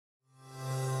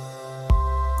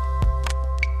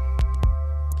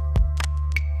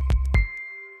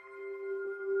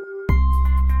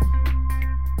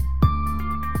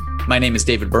My name is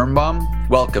David Birnbaum.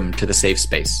 Welcome to The Safe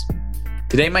Space.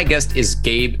 Today, my guest is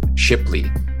Gabe Shipley.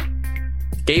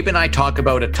 Gabe and I talk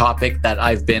about a topic that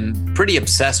I've been pretty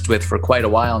obsessed with for quite a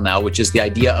while now, which is the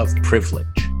idea of privilege.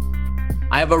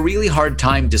 I have a really hard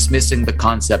time dismissing the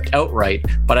concept outright,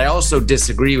 but I also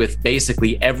disagree with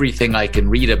basically everything I can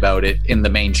read about it in the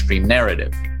mainstream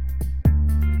narrative.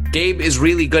 Gabe is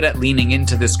really good at leaning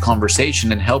into this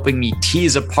conversation and helping me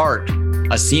tease apart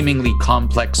a seemingly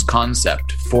complex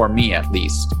concept, for me at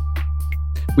least.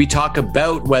 We talk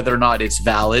about whether or not it's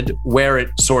valid, where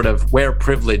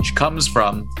privilege comes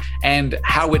from, and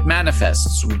how it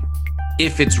manifests.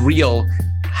 If it's real,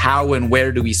 how and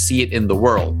where do we see it in the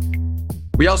world?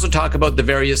 We also talk about the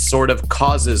various sort of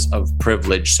causes of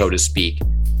privilege, so to speak,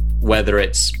 whether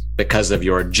it's because of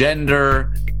your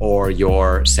gender or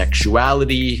your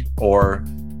sexuality or,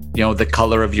 the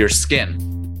color of your skin.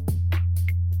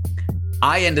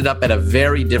 I ended up at a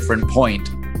very different point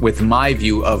with my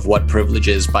view of what privilege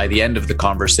is by the end of the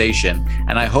conversation,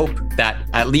 and I hope that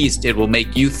at least it will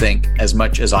make you think as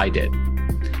much as I did.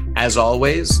 As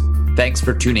always, thanks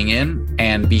for tuning in,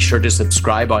 and be sure to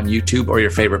subscribe on YouTube or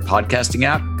your favorite podcasting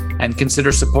app, and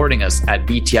consider supporting us at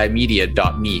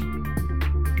btimedia.me.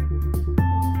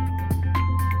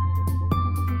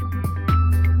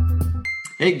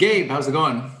 Hey, Gabe, how's it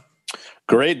going?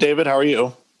 Great, David. How are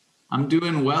you? I'm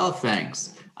doing well,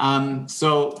 thanks.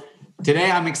 So today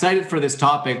I'm excited for this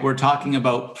topic. We're talking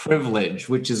about privilege,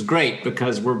 which is great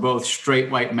because we're both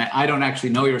straight white men. I don't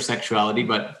actually know your sexuality,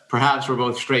 but perhaps we're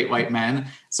both straight white men.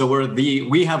 So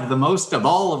we have the most of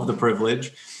all of the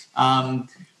privilege.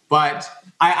 But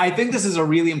I think this is a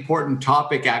really important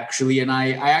topic, actually. And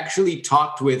I actually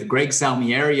talked with Greg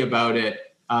Salmieri about it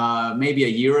maybe a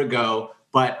year ago,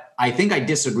 but I think I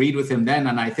disagreed with him then,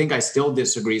 and I think I still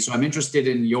disagree. So I'm interested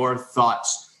in your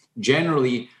thoughts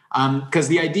generally, because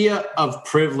the idea of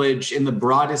privilege in the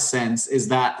broadest sense is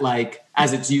that, like,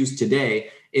 as it's used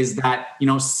today, is that,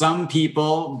 some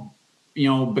people,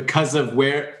 because of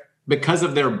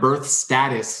their birth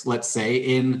status, let's say,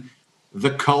 in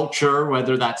the culture,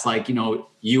 whether that's like,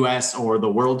 US or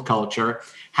the world culture,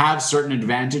 have certain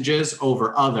advantages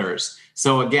over others.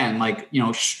 So again, like,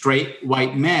 straight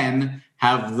white men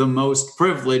have the most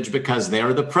privilege because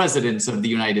they're the presidents of the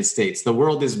United States. The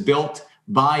world is built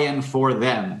by and for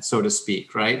them, so to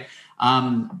speak, right?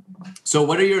 So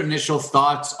what are your initial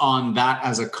thoughts on that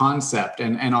as a concept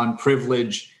and on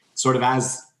privilege sort of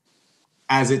as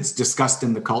it's discussed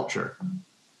in the culture?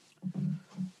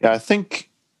 Yeah, I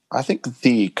think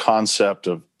the concept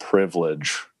of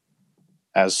privilege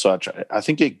as such, I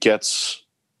think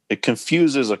it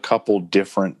confuses a couple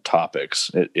different topics.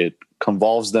 It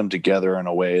convolves them together in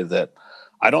a way that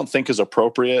I don't think is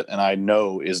appropriate and I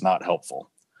know is not helpful.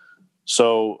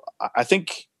 So I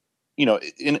think,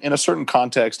 in a certain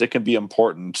context, it can be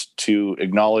important to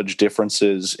acknowledge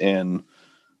differences in,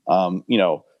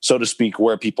 so to speak,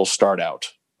 where people start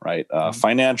out, right?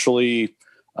 Financially,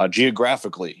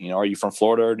 geographically, are you from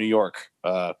Florida or New York?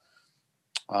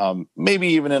 Maybe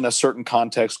even in a certain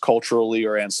context, culturally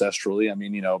or ancestrally. I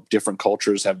mean, different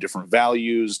cultures have different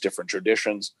values, different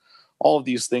traditions. All of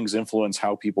these things influence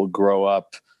how people grow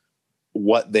up,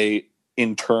 what they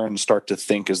in turn start to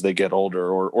think as they get older,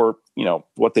 or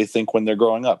what they think when they're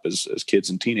growing up as kids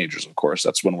and teenagers. Of course,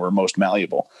 that's when we're most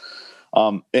malleable.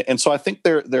 And so I think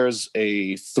there's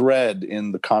a thread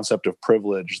in the concept of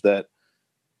privilege that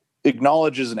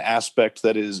acknowledges an aspect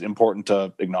that is important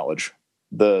to acknowledge,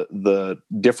 the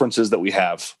differences that we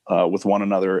have with one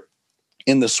another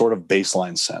in this sort of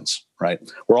baseline sense, right?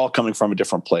 We're all coming from a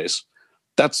different place.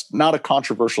 That's not a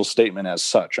controversial statement as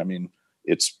such. I mean,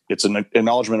 it's an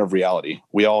acknowledgement of reality.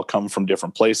 We all come from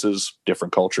different places,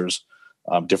 different cultures,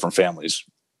 different families.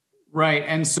 Right.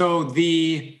 And so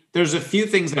there's a few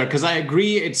things there, because I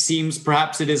agree, it seems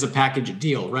perhaps it is a package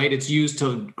deal, right? It's used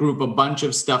to group a bunch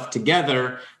of stuff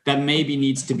together that maybe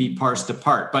needs to be parsed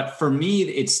apart. But for me,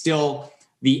 it's still,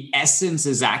 the essence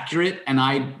is accurate, and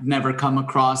I never come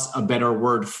across a better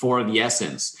word for the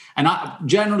essence. And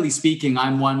generally speaking,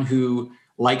 I'm one who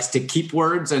likes to keep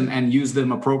words and use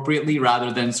them appropriately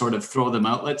rather than sort of throw them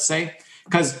out, let's say.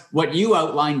 Because what you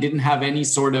outlined didn't have any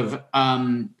sort of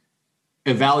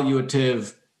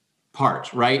evaluative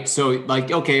part, right? So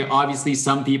like, okay, obviously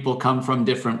some people come from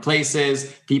different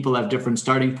places, people have different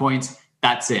starting points,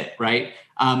 that's it, right?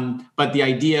 But the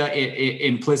idea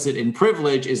implicit in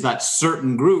privilege is that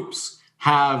certain groups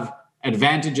have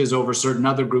advantages over certain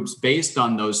other groups based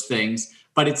on those things.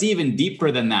 But it's even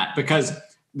deeper than that, because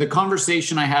the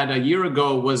conversation I had a year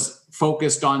ago was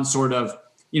focused on sort of,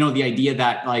 the idea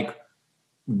that like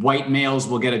white males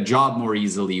will get a job more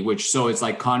easily, which so it's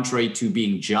like contrary to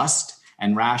being just.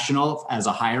 and rational as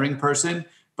a hiring person.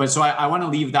 But so I want to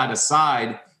leave that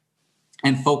aside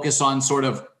and focus on sort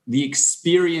of the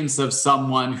experience of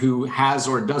someone who has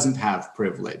or doesn't have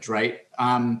privilege, right?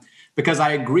 Because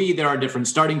I agree there are different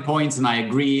starting points, and I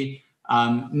agree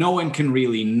no one can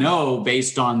really know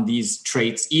based on these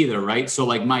traits either, right? So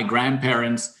like my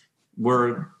grandparents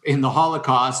were in the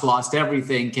Holocaust, lost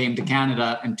everything, came to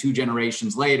Canada, and 2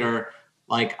 generations later,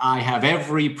 like I have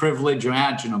every privilege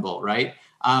imaginable, right?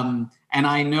 And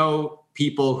I know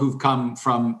people who've come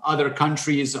from other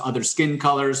countries, other skin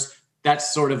colors.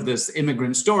 That's sort of this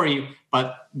immigrant story,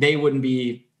 but they wouldn't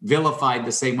be vilified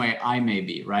the same way I may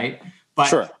be, right? But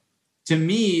sure. To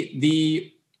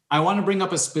me, I want to bring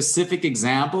up a specific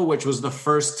example, which was the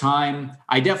first time.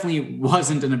 I definitely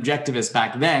wasn't an objectivist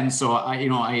back then, so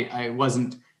I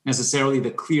wasn't necessarily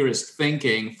the clearest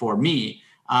thinking for me.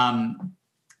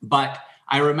 But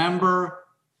I remember,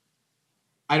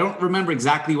 I don't remember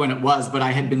exactly when it was, but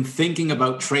I had been thinking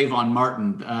about Trayvon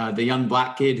Martin, the young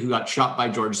black kid who got shot by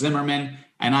George Zimmerman.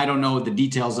 And I don't know the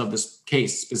details of this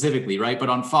case specifically, right? But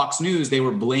on Fox News, they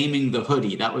were blaming the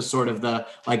hoodie. That was sort of the,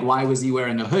 like, why was he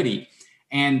wearing a hoodie?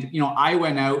 And, I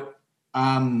went out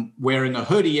wearing a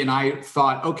hoodie, and I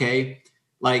thought, okay,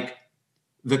 like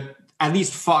at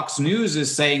least Fox News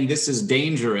is saying this is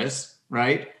dangerous,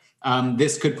 right?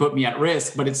 This could put me at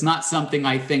risk, but it's not something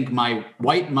I think my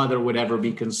white mother would ever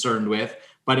be concerned with,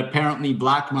 but apparently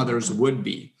black mothers would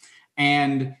be.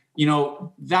 And,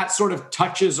 that sort of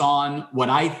touches on what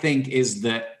I think is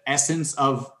the essence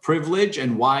of privilege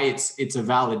and why it's a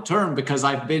valid term, because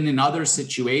I've been in other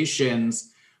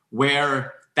situations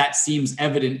where that seems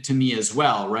evident to me as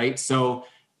well, right? So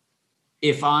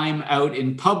if I'm out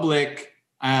in public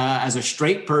as a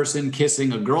straight person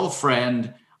kissing a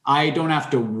girlfriend, I don't have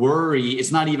to worry.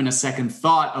 It's not even a second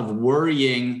thought of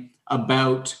worrying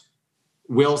about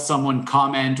will someone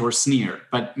comment or sneer,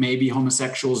 but maybe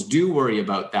homosexuals do worry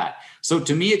about that. So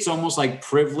to me, it's almost like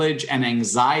privilege and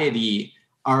anxiety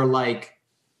are like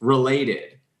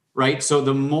related, right? So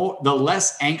the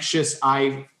less anxious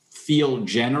I feel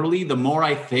generally, the more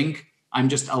I think I'm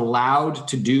just allowed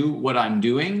to do what I'm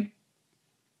doing.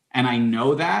 And I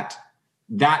know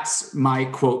that's my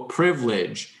quote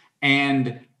privilege.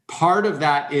 And part of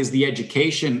that is the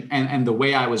education and the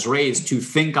way I was raised to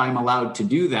think I'm allowed to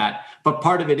do that. But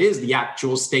part of it is the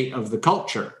actual state of the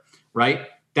culture, right?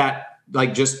 That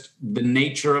like just the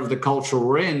nature of the culture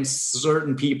we're in,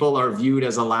 certain people are viewed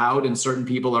as allowed and certain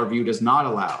people are viewed as not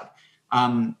allowed.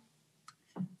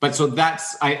 But so that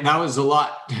was a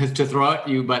lot to throw at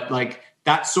you, but like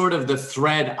that's sort of the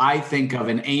thread I think of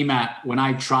and aim at when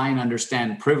I try and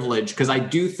understand privilege, because I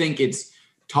do think it's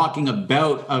talking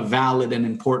about a valid and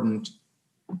important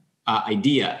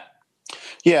idea.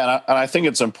 Yeah, and I think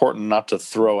it's important not to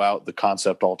throw out the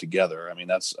concept altogether. I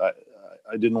mean, I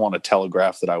didn't want to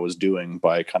telegraph that I was doing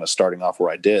by kind of starting off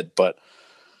where I did, but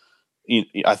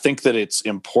I think that it's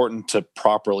important to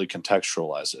properly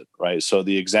contextualize it, right? So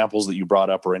the examples that you brought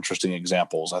up are interesting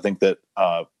examples. I think that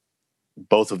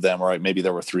both of them, or maybe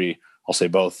there were 3, I'll say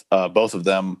both of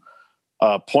them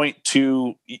point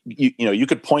to, you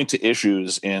could point to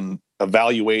issues in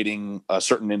evaluating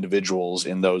certain individuals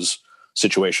in those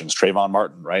situations. Trayvon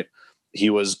Martin, right? He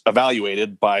was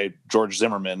evaluated by George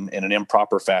Zimmerman in an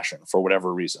improper fashion for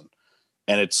whatever reason.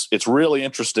 And it's really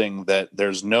interesting that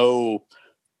there's no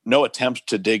attempt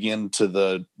to dig into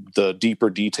the deeper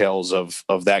details of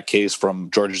that case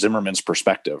from George Zimmerman's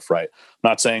perspective, right? I'm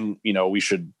not saying, we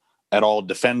should at all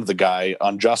defend the guy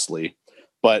unjustly,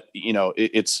 but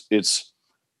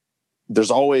there's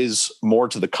always more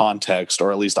to the context,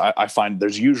 or at least I find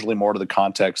there's usually more to the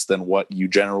context than what you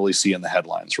generally see in the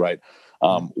headlines, right?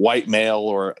 White male,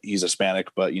 or he's Hispanic,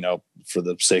 but for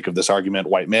the sake of this argument,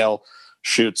 white male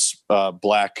shoots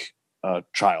black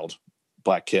child,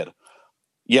 black kid.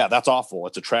 Yeah, that's awful.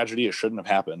 It's a tragedy. It shouldn't have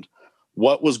happened.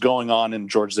 What was going on in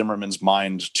George Zimmerman's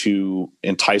mind to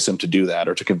entice him to do that,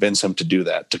 or to convince him to do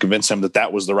that, to convince him that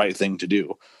that was the right thing to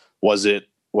do? Was it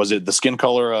the skin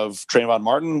color of Trayvon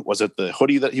Martin? Was it the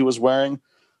hoodie that he was wearing?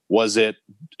 Was it,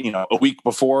 a week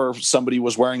before somebody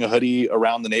was wearing a hoodie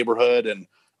around the neighborhood and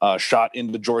shot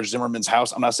into George Zimmerman's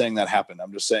house? I'm not saying that happened.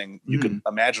 I'm just saying you could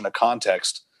imagine a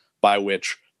context by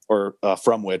which, or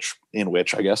from which, in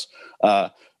which, I guess,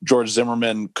 George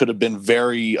Zimmerman could have been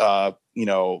very, on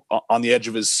the edge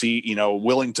of his seat,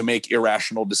 willing to make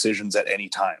irrational decisions at any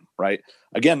time, right?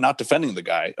 Again, not defending the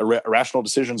guy. Irrational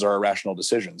decisions are irrational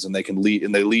decisions, and they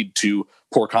lead to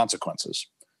poor consequences.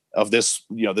 Of this,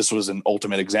 this was an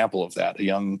ultimate example of that. A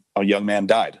young man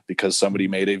died because somebody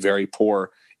made a very poor,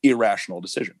 irrational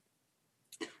decision.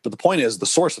 But the point is the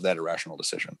source of that irrational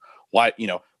decision. Why,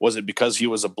 was it because he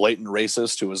was a blatant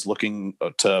racist who was looking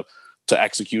to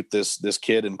execute this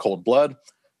kid in cold blood?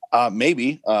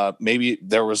 Maybe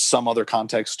there was some other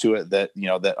context to it that,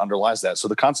 that underlies that. So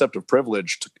the concept of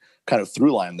privilege, to kind of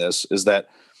through line this, is that,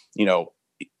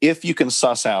 if you can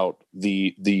suss out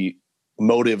the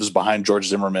motives behind George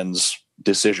Zimmerman's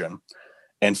decision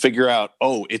and figure out,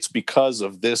 it's because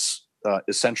of this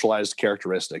essentialized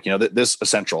characteristic, this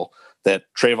essential, that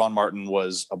Trayvon Martin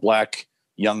was a black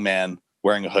young man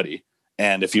wearing a hoodie.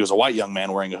 And if he was a white young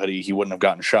man wearing a hoodie, he wouldn't have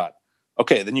gotten shot.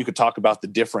 Okay, then you could talk about the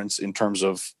difference in terms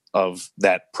of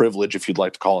that privilege, if you'd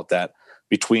like to call it that,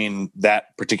 between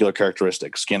that particular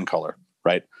characteristic, skin color,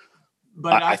 right?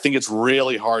 But I think it's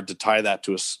really hard to tie that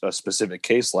to a specific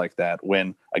case like that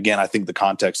when, again, I think the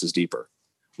context is deeper.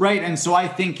 Right. And so I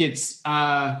think it's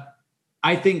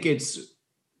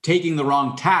taking the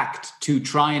wrong tact to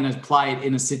try and apply it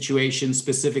in a situation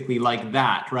specifically like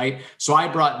that, right? So I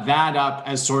brought that up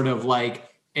as sort of like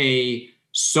a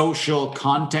social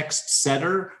context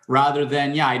setter rather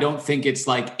than, I don't think it's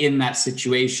like in that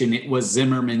situation, it was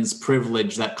Zimmerman's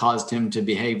privilege that caused him to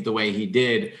behave the way he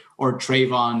did, or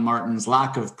Trayvon Martin's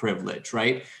lack of privilege,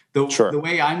 right? The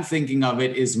way I'm thinking of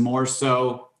it is more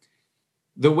so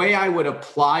the way I would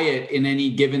apply it in any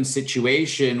given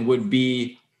situation would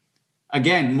be,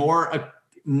 again, more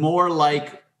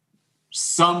like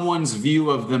someone's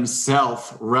view of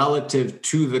themselves relative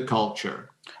to the culture,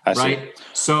 right?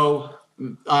 So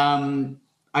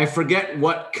I forget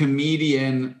what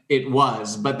comedian it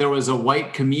was, but there was a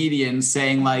white comedian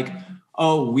saying like,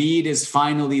 weed is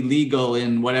finally legal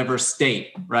in whatever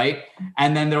state, right?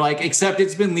 And then they're like, except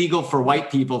it's been legal for white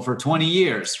people for 20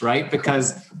 years, right?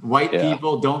 Because white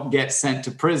people don't get sent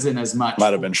to prison as much.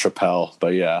 Might have been Chappelle,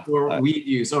 but or weed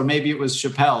use, or maybe it was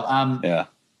Chappelle.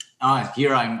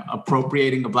 Here I'm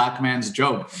appropriating a black man's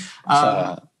joke.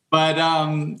 But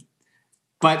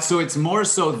so it's more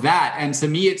so that, and to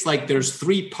me, it's like there's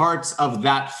three parts of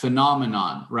that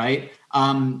phenomenon, right?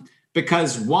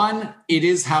 Because one, it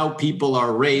is how people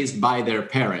are raised by their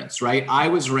parents, right? I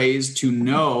was raised to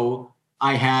know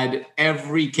I had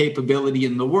every capability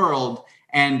in the world,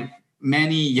 and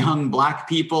many young black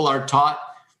people are taught,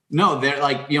 no, they're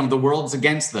like, the world's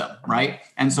against them, right?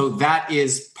 And so that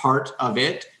is part of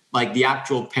it, like the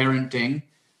actual parenting.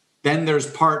 Then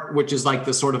there's part which is like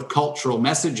the sort of cultural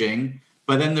messaging,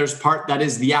 but then there's part that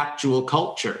is the actual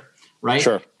culture, right?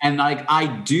 Sure. And like I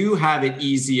do have it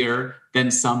easier than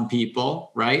some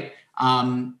people, right?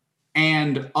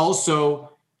 And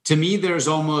also, to me, there's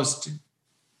almost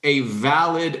a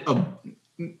valid,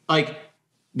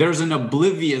 there's an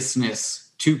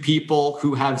obliviousness to people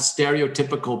who have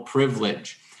stereotypical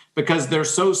privilege because they're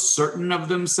so certain of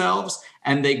themselves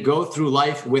and they go through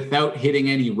life without hitting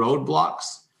any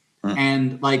roadblocks.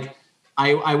 And like,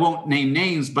 I won't name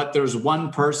names, but there's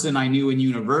one person I knew in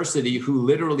university who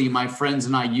literally my friends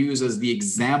and I use as the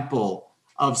example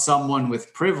of someone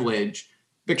with privilege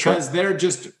because they're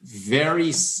just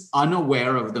very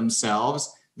unaware of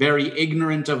themselves, very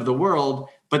ignorant of the world,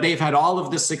 but they've had all of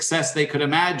the success they could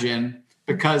imagine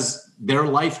because their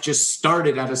life just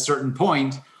started at a certain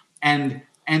point. And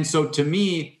so to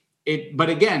me, but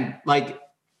again, like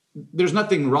there's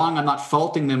nothing wrong. I'm not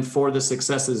faulting them for the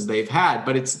successes they've had,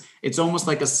 but it's almost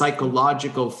like a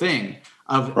psychological thing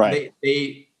of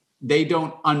they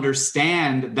don't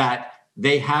understand that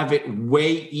they have it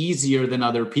way easier than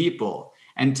other people.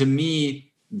 And to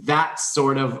me, that's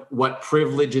sort of what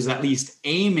privilege is at least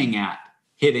aiming at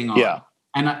hitting on. Yeah.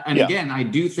 And again, I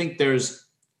do think there's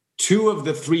two of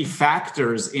the three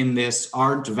factors in this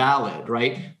aren't valid,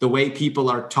 right? The way people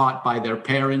are taught by their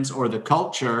parents or the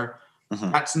culture,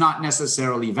 that's not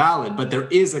necessarily valid, but there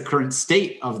is a current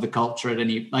state of the culture at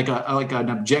any, like an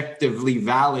objectively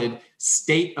valid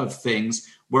state of things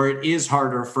where it is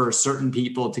harder for certain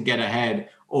people to get ahead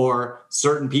or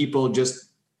certain people just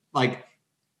like,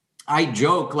 I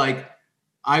joke, like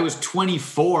I was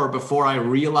 24 before I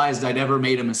realized I'd ever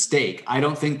made a mistake. I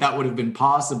don't think that would have been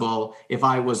possible if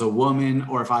I was a woman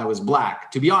or if I was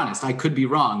black. To be honest, I could be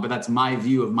wrong, but that's my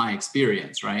view of my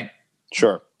experience, right?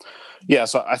 Sure. Yeah.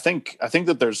 So I think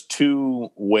that there's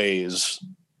two ways.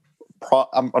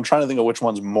 I'm trying to think of which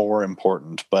one's more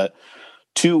important, but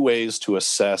two ways to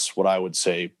assess what I would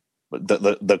say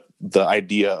the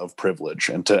idea of privilege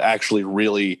and to actually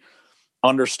really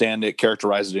understand it,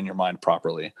 characterize it in your mind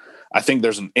properly. I think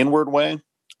there's an inward way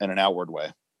and an outward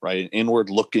way, right? An inward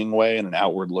looking way and an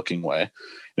outward looking way. And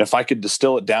if I could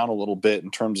distill it down a little bit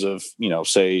in terms of,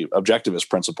 say objectivist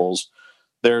principles,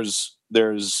 there's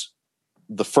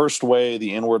the first way,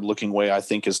 the inward looking way, I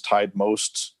think is tied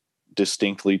most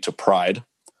distinctly to pride.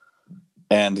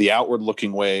 And the outward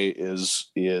looking way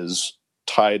is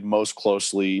tied most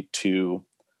closely to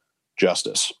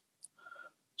justice.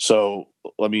 So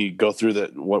let me go through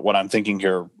what I'm thinking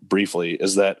here briefly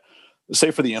is that,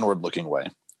 say for the inward looking way,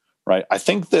 right? I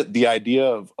think that the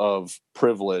idea of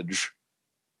privilege,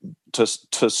 to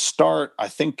start, I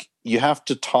think you have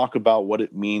to talk about what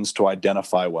it means to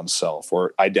identify oneself,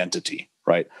 or identity,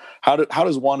 right? How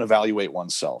does one evaluate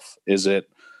oneself? Is it,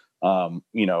 what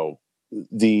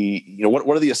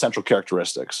are the essential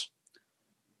characteristics?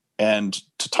 And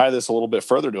to tie this a little bit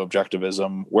further to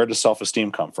objectivism, where does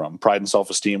self-esteem come from? Pride and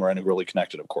self-esteem are integrally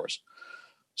connected, of course.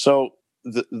 So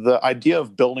the idea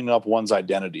of building up one's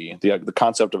identity, the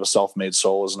concept of a self-made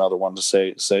soul is another one to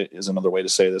say is another way to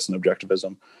say this in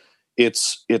objectivism.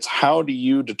 It's how do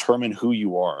you determine who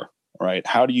you are, right?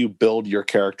 How do you build your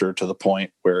character to the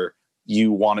point where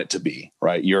you want it to be,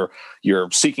 right?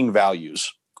 You're seeking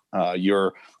values.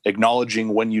 You're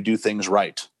acknowledging when you do things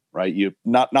right. Right? You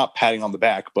not patting on the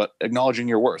back, but acknowledging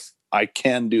your worth. I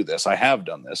can do this. I have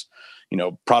done this.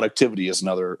 Productivity is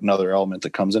another element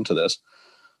that comes into this.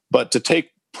 But to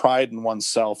take pride in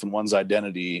oneself and one's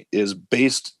identity is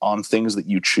based on things that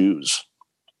you choose.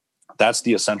 That's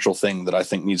the essential thing that I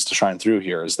think needs to shine through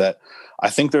here, is that I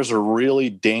think there's a really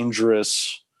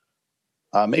dangerous,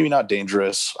 maybe not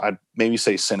dangerous, I'd maybe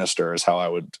say sinister is how I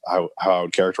would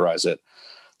characterize it.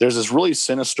 There's this really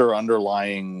sinister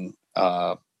underlying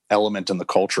element in the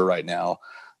culture right now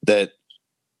that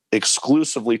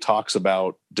exclusively talks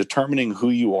about determining who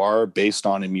you are based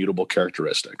on immutable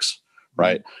characteristics,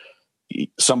 right? Mm-hmm.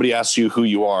 Somebody asks you who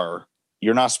you are.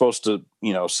 You're not supposed to,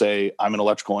 say, I'm an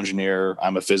electrical engineer,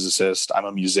 I'm a physicist, I'm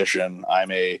a musician,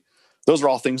 those are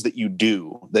all things that you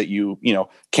do, that you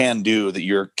can do, that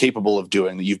you're capable of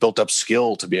doing, that you've built up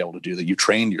skill to be able to do, that you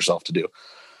trained yourself to do.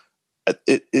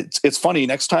 It's funny.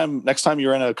 Next time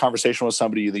you're in a conversation with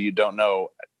somebody that you don't know,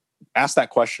 ask that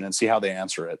question and see how they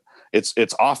answer it.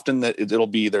 It's often that it'll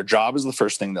be their job is the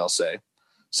first thing they'll say.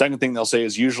 Second thing they'll say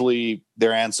is usually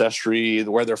their ancestry,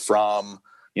 where they're from.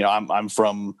 I'm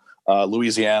from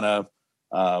Louisiana.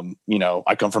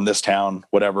 I come from this town,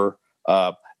 whatever.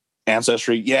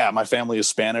 Ancestry. Yeah, my family is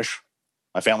Spanish.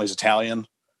 My family's Italian.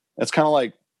 It's kind of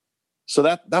like,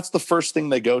 so that's the first thing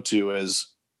they go to is,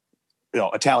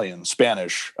 Italian,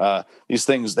 Spanish, these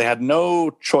things. They had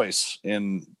no choice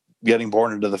in getting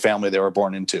born into the family they were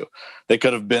born into. They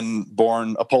could have been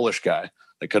born a Polish guy.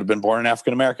 They could have been born an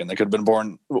African American. They could have been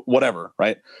born whatever,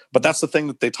 right? But that's the thing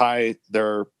that they tie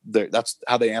that's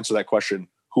how they answer that question.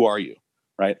 Who are you,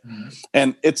 right? Mm-hmm.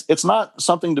 And it's not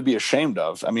something to be ashamed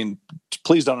of. I mean,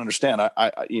 please don't understand.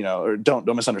 Or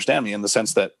don't misunderstand me in the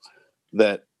sense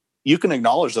that you can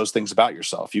acknowledge those things about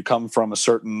yourself. You come from a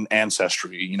certain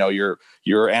ancestry.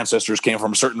 Your ancestors came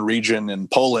from a certain region in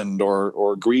Poland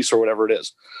or Greece or whatever it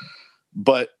is.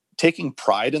 But taking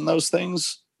pride in those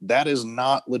things, that is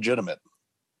not legitimate.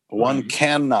 One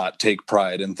cannot take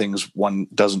pride in things one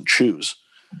doesn't choose.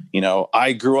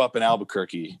 I grew up in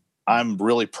Albuquerque. I'm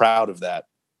really proud of that.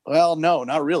 Well, no,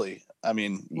 not really. I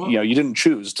mean, you didn't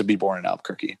choose to be born in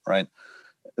Albuquerque, right?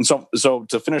 And so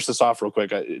to finish this off real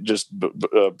quick,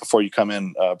 before you come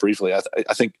in briefly,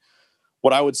 I think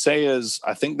what I would say is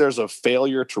I think there's a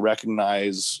failure to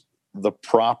recognize the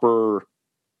proper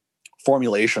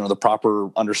formulation or the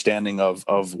proper understanding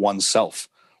of oneself.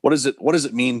 What does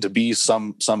it mean to be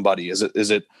somebody? Is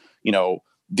it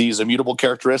these immutable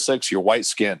characteristics? Your white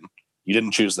skin, you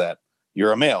didn't choose that.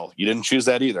 You're a male, you didn't choose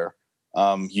that either.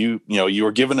 You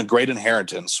were given a great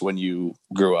inheritance when you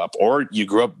grew up, or you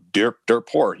grew up dirt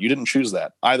poor. You didn't choose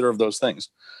that, either of those things.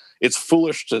 It's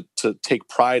foolish to take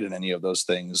pride in any of those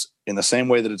things in the same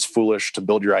way that it's foolish to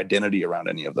build your identity around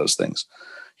any of those things.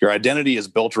 Your identity is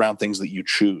built around things that you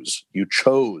choose. You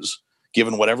chose,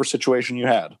 given whatever situation you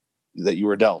had that you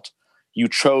were dealt, you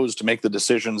chose to make the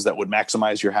decisions that would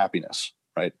maximize your happiness,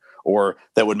 right? Or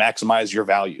that would maximize your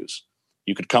values.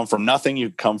 You could come from nothing. You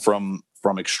could come from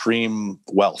extreme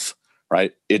wealth,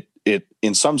 right? It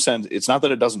in some sense, it's not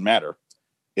that it doesn't matter.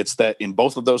 It's that in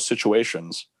both of those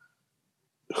situations,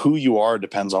 who you are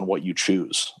depends on what you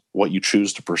choose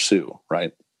to pursue,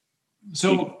 right?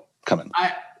 So come in.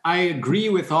 I agree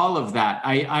with all of that.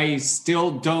 I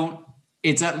still don't,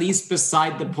 it's at least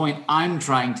beside the point I'm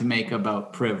trying to make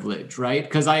about privilege, right?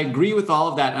 Because I agree with all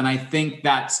of that. And I think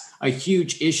that's a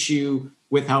huge issue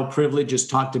with how privilege is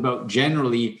talked about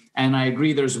generally. And I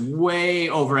agree there's way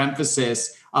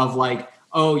overemphasis of like,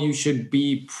 oh, you should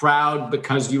be proud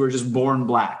because you were just born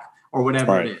black or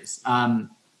whatever it is.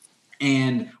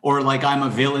 Or like I'm a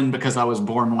villain because I was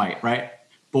born white, right?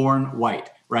 Born white,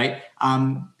 right?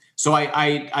 So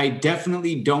I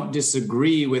definitely don't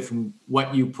disagree with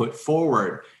what you put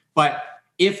forward. But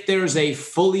if there's a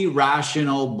fully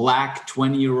rational black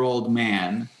 20-year-old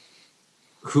man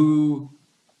who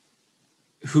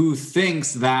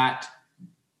thinks that,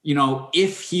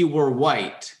 if he were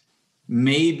white,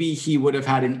 maybe he would have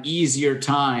had an easier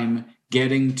time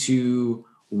getting to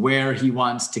where he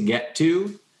wants to get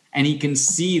to, and he can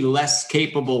see less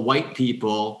capable white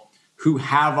people who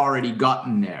have already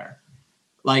gotten there.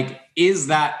 Like, is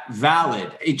that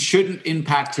valid? It shouldn't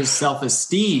impact his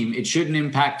self-esteem. It shouldn't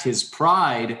impact his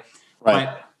pride. Right.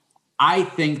 But I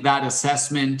think that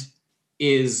assessment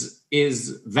is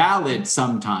valid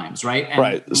sometimes, right?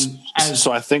 Right.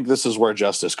 So I think this is where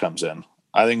justice comes in.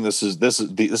 I think this is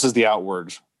the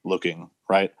outward looking,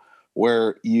 right?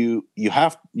 Where you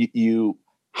have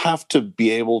to be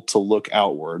able to look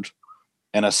outward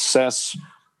and assess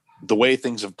the way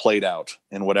things have played out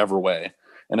in whatever way,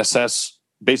 and assess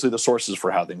basically the sources for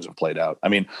how things have played out. I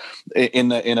mean,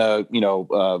 in a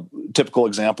typical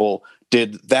example,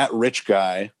 did that rich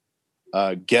guy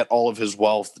get all of his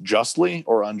wealth justly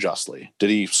or unjustly? Did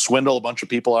he swindle a bunch of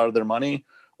people out of their money,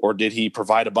 or did he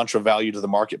provide a bunch of value to the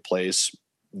marketplace,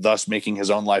 thus making his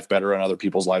own life better and other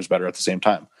people's lives better at the same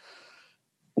time?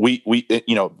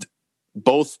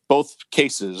 Both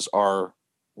cases are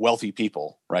wealthy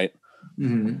people, right?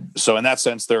 Mm-hmm. So in that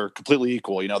sense, they're completely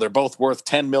equal. They're both worth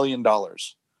 $10 million,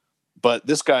 but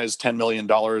this guy's $10 million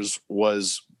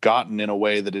was gotten in a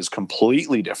way that is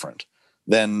completely different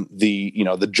than the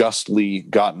justly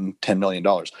gotten $10 million.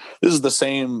 This is the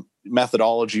same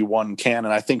methodology one can,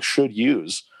 and I think should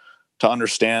use to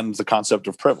understand the concept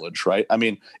of privilege, right? I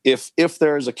mean, if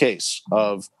there is a case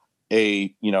of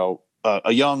a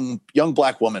young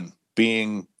black woman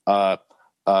being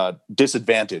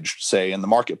disadvantaged, say in the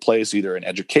marketplace, either in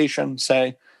education,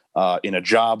 say in a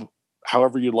job,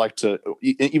 however you'd like to,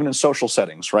 even in social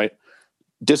settings, right?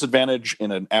 Disadvantage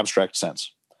in an abstract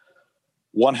sense.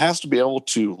 One has to be able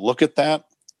to look at that,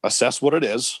 assess what it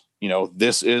is.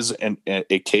 This is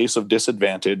a case of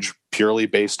disadvantage purely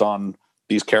based on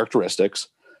these characteristics,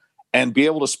 and be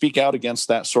able to speak out against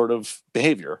that sort of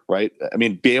behavior, right? I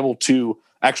mean, be able to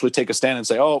actually take a stand and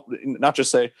say, oh, not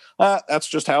just say, that's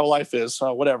just how life is,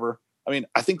 whatever. I mean,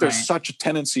 I think there's such a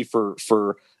tendency for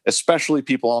especially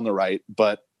people on the right,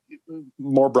 but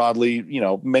more broadly,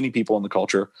 many people in the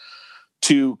culture,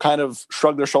 to kind of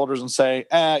shrug their shoulders and say,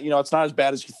 it's not as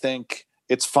bad as you think.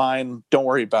 It's fine. Don't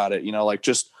worry about it. Like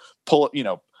just pull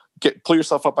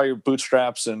yourself up by your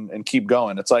bootstraps and keep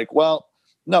going. It's like, well,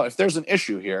 no, if there's an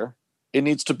issue here, it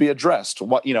needs to be addressed.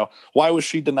 Why was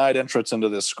she denied entrance into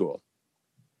this school?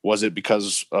 Was it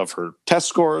because of her test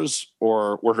scores,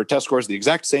 or were her test scores the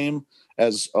exact same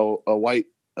as a white,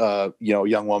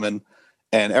 young woman,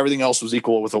 and everything else was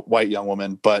equal with a white young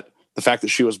woman, but the fact that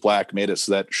she was black made it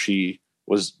so that she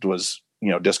was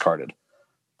discarded?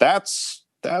 That's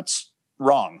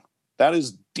wrong. That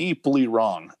is deeply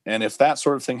wrong. And if that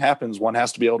sort of thing happens, one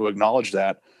has to be able to acknowledge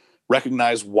that,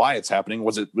 recognize why it's happening.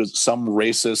 Was some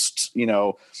racist,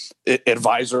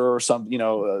 advisor or some,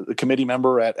 a committee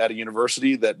member at a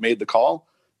university that made the call?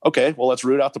 Okay, well, let's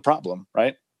root out the problem,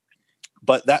 right?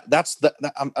 But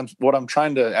what I'm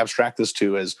trying to abstract this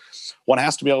to is one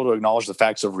has to be able to acknowledge the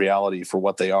facts of reality for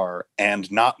what they are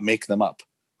and not make them up,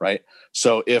 right?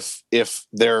 So if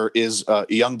there is a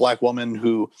young black woman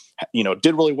who,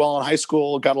 did really well in high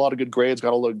school, got a lot of good grades,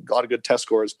 got a lot of good test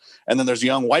scores, and then there's a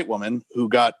young white woman who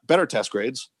got better test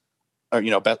grades, or,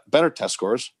 better test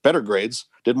scores, better grades,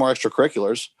 did more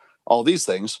extracurriculars, all these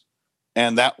things,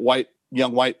 and that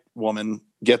young white woman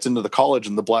gets into the college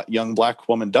and the young black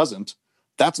woman doesn't,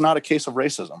 that's not a case of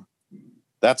racism.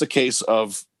 That's a case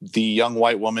of the young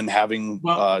white woman having,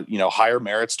 higher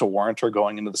merits to warrant her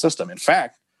going into the system. In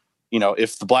fact,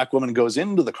 if the black woman goes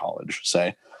into the college,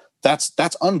 say, that's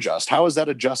unjust. How is that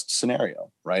a just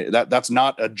scenario, right? That's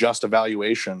not a just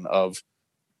evaluation of,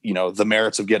 the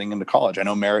merits of getting into college. I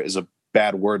know merit is a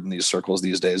bad word in these circles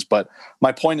these days, but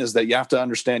my point is that you have to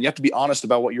understand, you have to be honest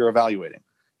about what you're evaluating.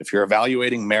 If you're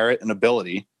evaluating merit and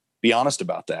ability, be honest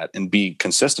about that and be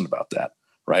consistent about that,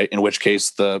 right? In which case,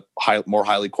 the more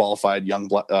highly qualified young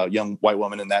white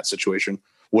woman in that situation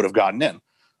would have gotten in.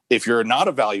 If you're not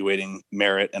evaluating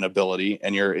merit and ability,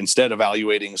 and you're instead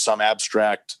evaluating some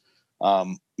abstract,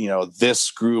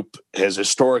 this group has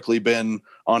historically been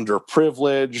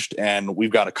underprivileged and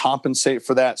we've got to compensate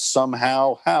for that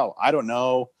somehow. How? I don't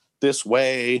know, this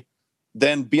way.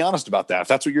 Then be honest about that. If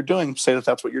that's what you're doing, say that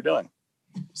that's what you're doing.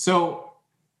 So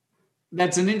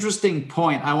that's an interesting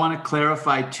point. I want to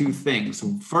clarify two things.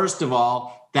 First of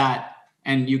all,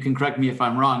 and you can correct me if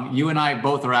I'm wrong, you and I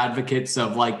both are advocates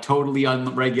of like totally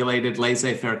unregulated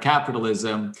laissez-faire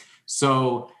capitalism.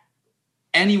 So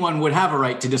anyone would have a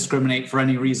right to discriminate for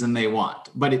any reason they want,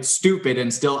 but it's stupid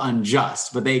and still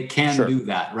unjust, but they can Sure. do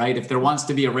that, right? If there wants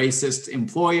to be a racist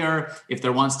employer, if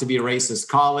there wants to be a racist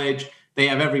college, they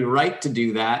have every right to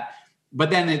do that. But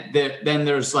then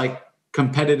there's like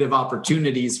competitive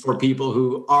opportunities for people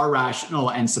who are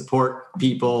rational and support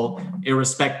people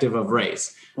irrespective of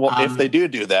race. Well, if they do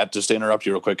that, just to interrupt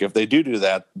you real quick, if they do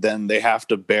that, then they have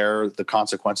to bear the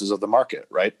consequences of the market,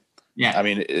 right? Yeah. I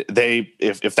mean,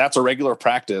 if that's a regular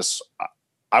practice,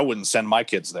 I wouldn't send my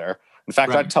kids there. In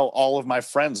fact, Right. I'd tell all of my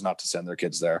friends not to send their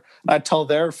kids there. And I'd tell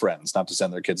their friends not to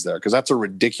send their kids there because that's a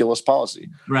ridiculous policy.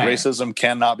 Right. Racism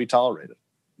cannot be tolerated.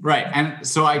 Right. And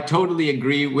so I totally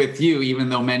agree with you, even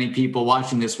though many people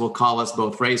watching this will call us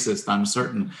both racist, I'm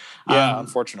certain. Yeah,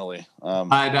 unfortunately.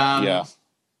 Yeah.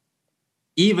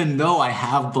 Even though I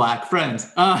have Black friends.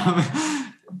 But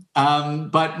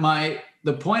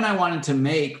the point I wanted to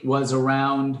make was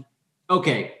around,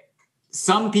 okay,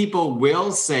 some people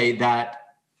will say that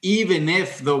even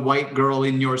if the white girl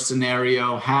in your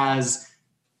scenario has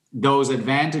those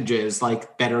advantages,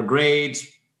 like better grades,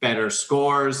 better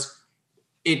scores,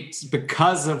 it's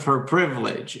because of her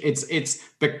privilege. It's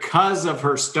because of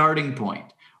her starting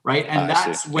point, right? And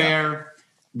that's where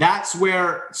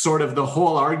sort of the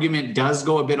whole argument does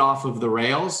go a bit off of the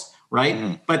rails, right?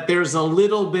 Mm-hmm. But there's a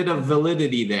little bit of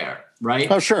validity there, right?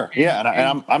 Oh, sure. Yeah.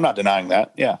 And I'm not denying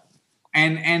that. Yeah.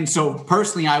 And so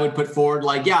personally, I would put forward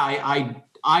like, yeah,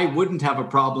 I wouldn't have a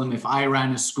problem if I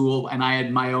ran a school and I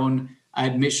had my own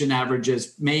admission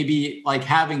averages, maybe like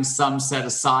having some set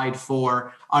aside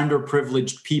for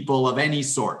underprivileged people of any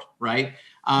sort, right?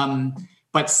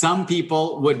 But some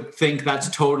people would think that's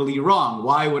totally wrong.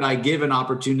 Why would I give an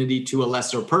opportunity to a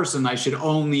lesser person? I should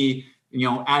only,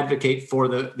 advocate for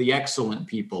the excellent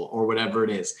people or whatever it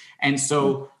is. And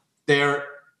so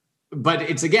but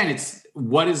it's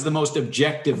what is the most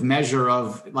objective measure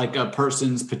of like a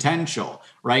person's potential,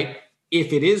 right?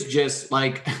 If it is just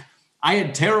like, I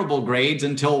had terrible grades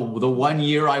until the 1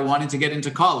 year I wanted to get into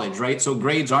college, right? So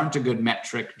grades aren't a good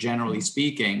metric, generally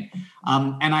speaking.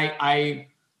 And I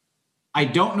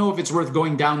don't know if it's worth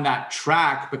going down that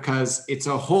track because it's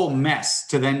a whole mess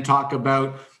to then talk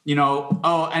about,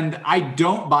 and I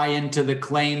don't buy into the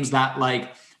claims that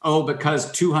like,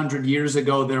 because 200 years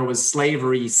ago there was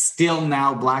slavery, still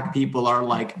now Black people are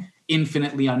like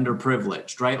infinitely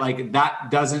underprivileged, right? Like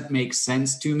that doesn't make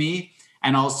sense to me.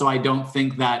 And also I don't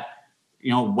think that,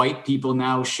 white people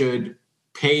now should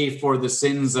pay for the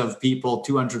sins of people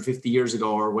 250 years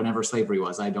ago or whenever slavery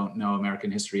was. I don't know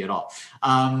American history at all.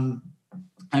 I'm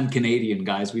Canadian,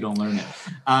 guys. We don't learn it.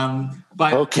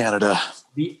 But Canada.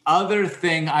 The other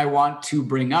thing I want to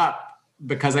bring up,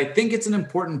 because I think it's an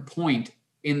important point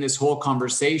in this whole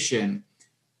conversation,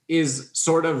 is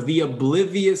sort of the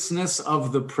obliviousness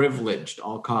of the privileged,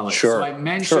 I'll call it. Sure. So I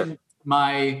mentioned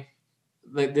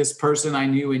this person I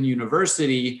knew in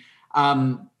university,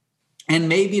 and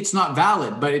maybe it's not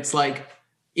valid, but it's like,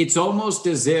 it's almost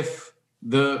as if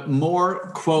the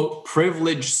more, quote,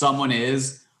 privileged someone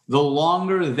is, the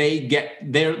longer they get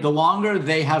there, the longer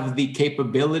they have the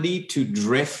capability to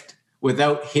drift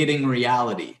without hitting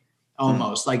reality,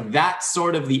 almost. Like that's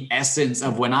sort of the essence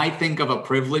of when I think of a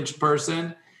privileged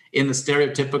person in the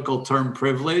stereotypical term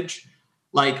privilege,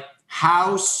 like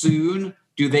how soon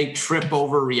do they trip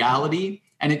over reality?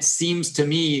 And it seems to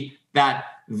me that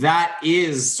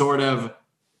is sort of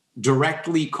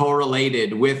directly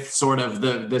correlated with sort of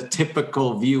the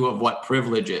typical view of what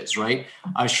privilege is, right?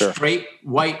 A straight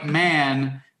white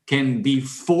man can be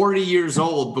 40 years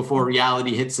old before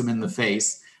reality hits him in the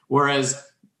face. Whereas,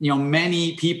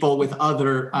 many people with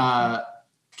other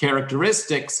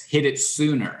characteristics hit it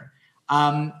sooner.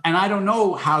 And I don't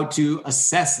know how to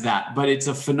assess that, but it's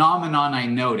a phenomenon I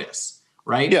notice,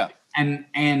 right? Yeah. And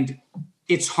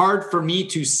it's hard for me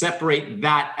to separate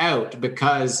that out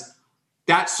because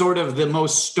that's sort of the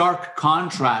most stark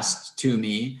contrast to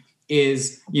me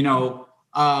is, you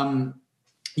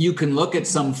can look at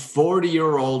some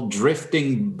 40-year-old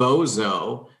drifting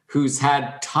bozo who's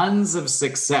had tons of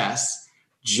success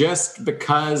just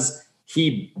because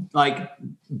he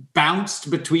bounced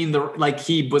between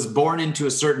he was born into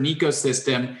a certain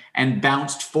ecosystem and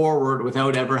bounced forward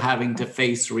without ever having to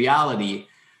face reality.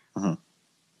 Mm-hmm.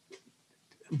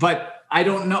 But I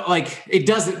don't know, it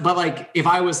doesn't, but if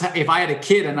I had a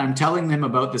kid and I'm telling them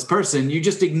about this person, you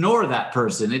just ignore that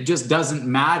person. It just doesn't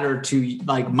matter to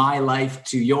my life,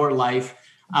 to your life.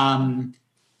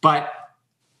 But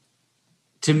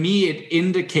to me, it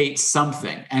indicates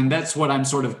something. And that's what I'm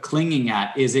sort of clinging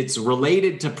at is it's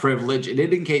related to privilege. It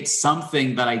indicates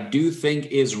something that I do think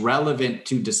is relevant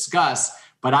to discuss,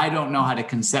 but I don't know how to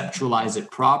conceptualize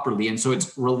it properly. And so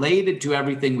it's related to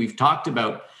everything we've talked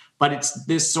about, but it's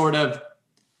this sort of,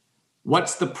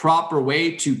 what's the proper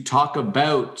way to talk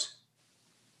about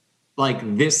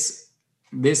like this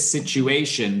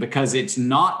situation? Because it's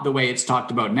not the way it's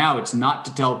talked about now. It's not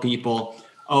to tell people,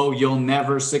 oh, you'll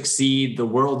never succeed, the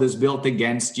world is built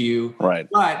against you. Right.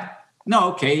 But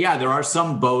no, okay, yeah, there are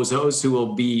some bozos who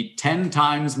will be 10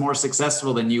 times more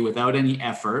successful than you without any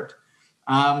effort.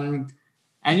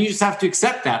 And you just have to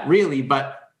accept that, really.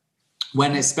 But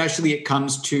when especially it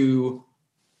comes to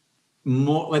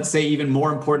more, let's say, even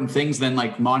more important things than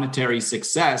like monetary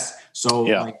success. So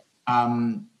like,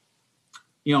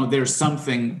 there's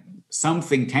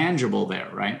something tangible there,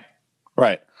 right?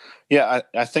 Right. Yeah,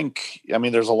 I think,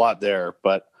 there's a lot there,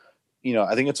 but,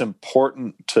 I think it's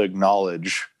important to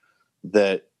acknowledge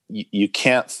that you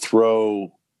can't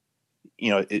throw,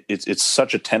 it's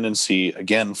such a tendency,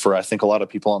 again, for I think a lot of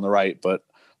people on the right, but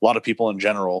a lot of people in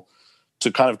general,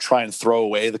 to kind of try and throw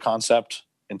away the concept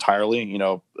entirely,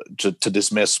 to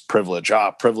dismiss privilege.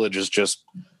 Privilege is just,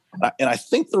 and I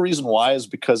think the reason why is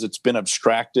because it's been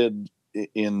abstracted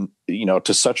in,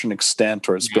 to such an extent,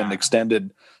 or it's been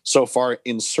extended so far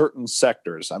in certain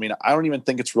sectors. I don't even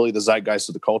think it's really the zeitgeist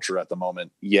of the culture at the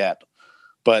moment yet,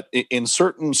 but in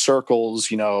certain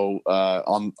circles,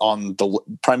 on the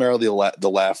primarily the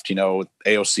left,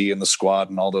 AOC and the Squad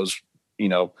and all those,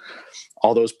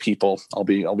 all those people, I'll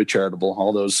be charitable,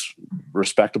 all those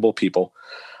respectable people,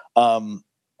 that's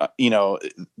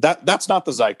not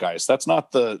the zeitgeist. That's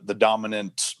not the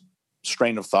dominant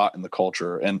strain of thought in the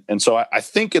culture. And so I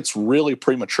think it's really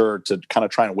premature to kind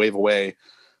of try and wave away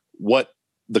what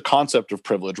the concept of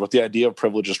privilege, what the idea of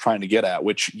privilege is trying to get at,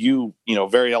 which you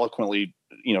very eloquently,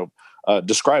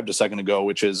 described a second ago,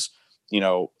 which is,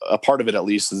 a part of it at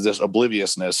least is this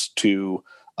obliviousness to,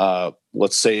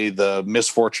 let's say, the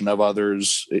misfortune of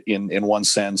others in one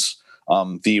sense,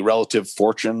 the relative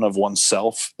fortune of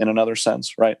oneself in another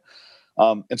sense, right?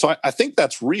 And so I think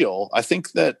that's real. I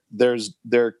think that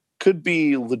there could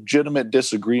be legitimate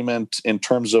disagreement in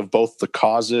terms of both the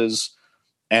causes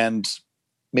and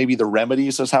maybe the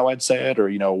remedies, is how I'd say it,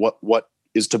 or what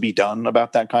is to be done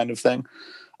about that kind of thing.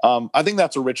 I think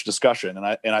that's a rich discussion,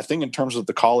 and I think in terms of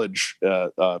the college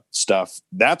stuff,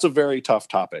 that's a very tough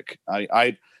topic.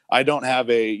 I don't have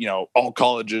a all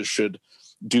colleges should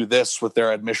do this with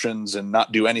their admissions and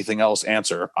not do anything else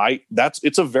answer.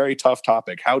 It's a very tough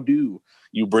topic. How do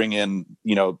you bring in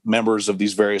members of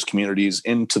these various communities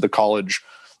into the college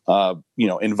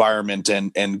environment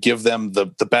and give them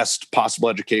the best possible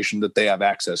education that they have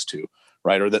access to,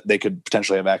 right? Or that they could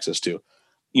potentially have access to.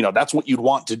 That's what you'd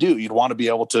want to do. You'd want to be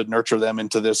able to nurture them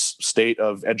into this state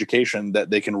of education that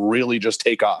they can really just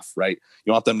take off, right?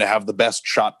 You want them to have the best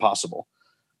shot possible.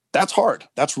 That's hard.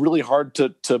 That's really hard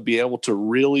to be able to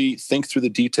really think through the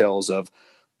details of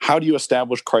how do you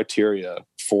establish criteria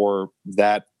for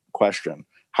that question?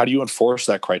 How do you enforce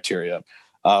that criteria?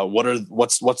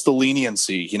 What's the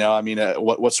leniency?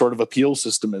 What sort of appeal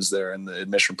system is there in the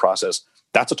admission process?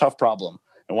 That's a tough problem,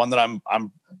 and one that I'm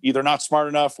either not smart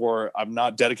enough or I'm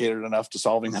not dedicated enough to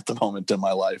solving at the moment in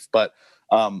my life. But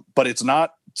it's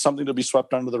not something to be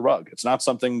swept under the rug. It's not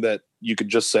something that you could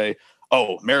just say,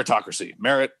 oh, meritocracy,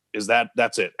 merit is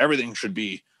that's it. Everything should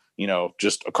be,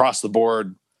 just across the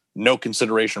board, no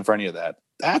consideration for any of that.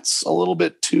 That's a little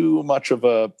bit too much of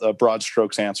a broad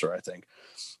strokes answer, I think.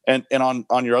 And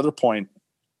on your other point,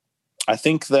 I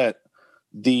think that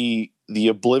the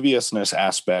obliviousness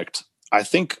aspect, I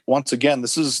think once again,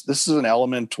 this is an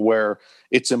element where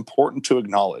it's important to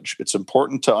acknowledge. It's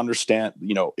important to understand,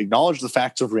 acknowledge the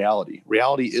facts of reality.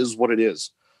 Reality is what it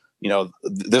is.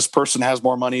 This person has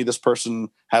more money, this person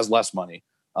has less money.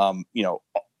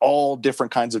 All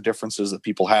different kinds of differences that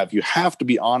people have. You have to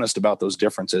be honest about those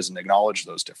differences and acknowledge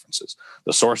those differences,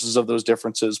 the sources of those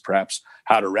differences, perhaps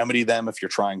how to remedy them if you're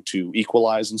trying to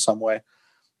equalize in some way.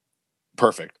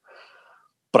 Perfect.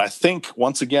 But I think,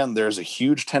 once again, there's a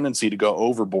huge tendency to go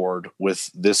overboard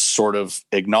with this sort of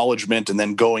acknowledgement and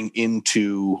then going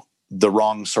into the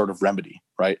wrong sort of remedy,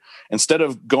 right? Instead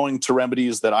of going to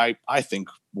remedies that I think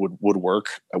would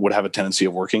work, would have a tendency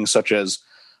of working, such as,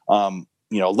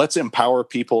 let's empower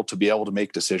people to be able to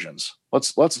make decisions.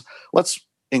 Let's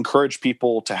encourage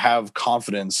people to have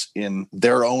confidence in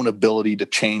their own ability to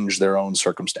change their own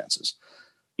circumstances.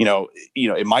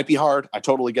 It might be hard. I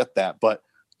totally get that, but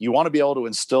you want to be able to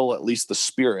instill at least the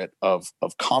spirit of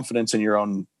confidence in your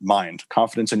own mind,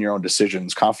 confidence in your own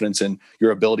decisions, confidence in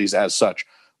your abilities as such.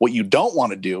 What you don't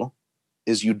want to do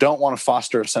is you don't want to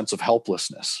foster a sense of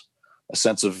helplessness, a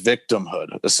sense of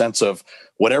victimhood, a sense of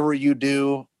whatever you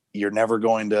do, you're never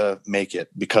going to make it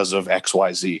because of X,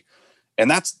 Y, Z. And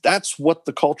that's what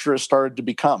the culture has started to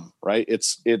become, right?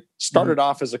 It started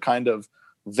off as a kind of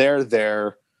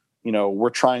there, we're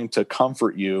trying to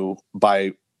comfort you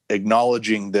by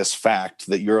acknowledging this fact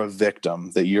that you're a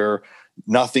victim, that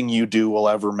nothing you do will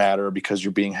ever matter because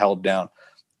you're being held down.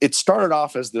 It started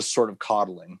off as this sort of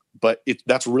coddling, but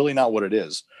that's really not what it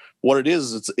is. What it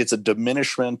is, it's a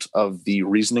diminishment of the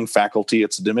reasoning faculty.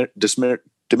 It's a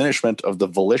diminishment of the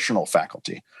volitional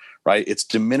faculty, right? It's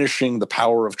diminishing the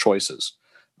power of choices.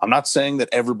 I'm not saying that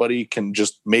everybody can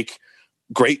just make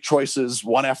great choices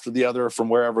one after the other from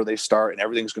wherever they start and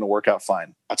everything's going to work out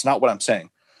fine. That's not what I'm saying.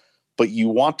 But you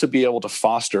want to be able to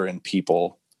foster in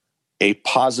people a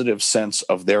positive sense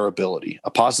of their ability,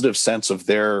 a positive sense of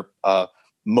their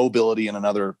mobility in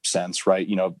another sense, right?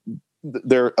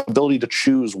 Their ability to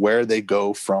choose where they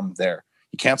go from there.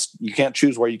 You can't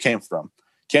choose where you came from.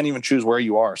 You can't even choose where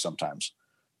you are sometimes,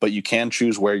 but you can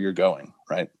choose where you're going,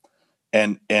 right?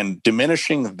 And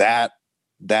diminishing that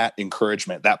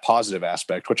encouragement, that positive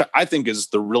aspect, which I think is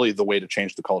really the way to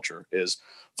change the culture, is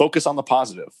focus on the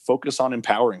positive, focus on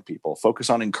empowering people, focus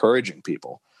on encouraging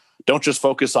people. Don't just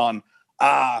focus on,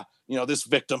 this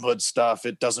victimhood stuff.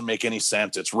 It doesn't make any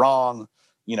sense. It's wrong.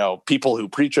 People who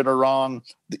preach it are wrong.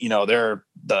 They're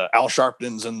the Al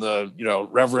Sharptons and the,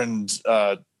 Reverend,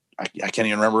 I can't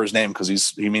even remember his name because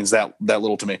he means that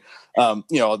little to me.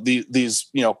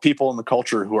 These people in the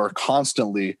culture who are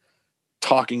constantly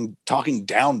talking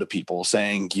down to people,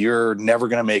 saying you're never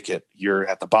going to make it. You're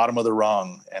at the bottom of the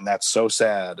rung, and that's so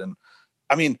sad. And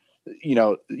I mean,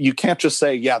 you can't just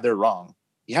say, yeah, they're wrong.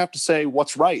 You have to say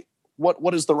what's right.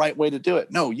 What is the right way to do it?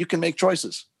 No, you can make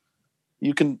choices.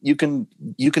 You can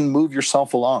move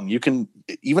yourself along. You can,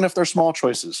 even if they're small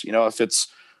choices, if it's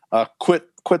quit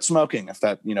smoking, if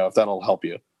that'll help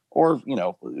you, or,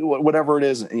 whatever it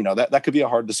is, that could be a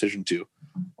hard decision too,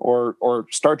 or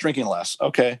start drinking less.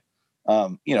 Okay.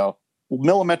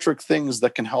 Millimetric things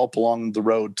that can help along the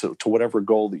road to whatever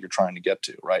goal that you're trying to get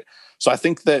to. Right. So I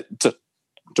think that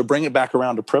to bring it back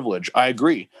around to privilege, I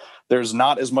agree. There's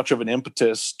not as much of an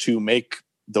impetus to make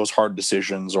those hard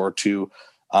decisions or to,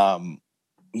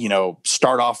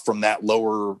 start off from that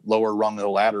lower rung of the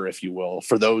ladder, if you will,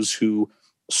 for those who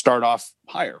start off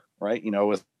higher, right?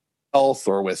 With health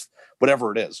or with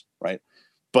whatever it is, right?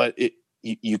 But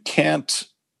you can't.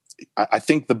 I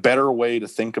think the better way to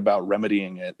think about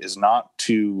remedying it is not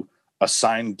to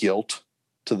assign guilt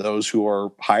to those who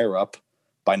are higher up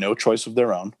by no choice of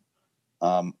their own,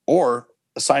 or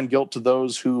assign guilt to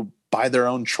those who, by their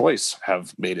own choice,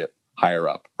 have made it higher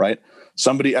up, right?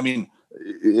 Somebody, I mean,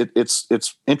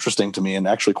 it's interesting to me and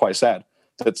actually quite sad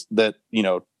that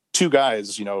two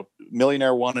guys,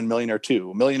 millionaire one and millionaire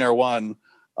two. Millionaire one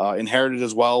inherited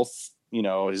his wealth.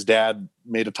 His dad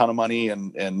made a ton of money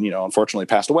and unfortunately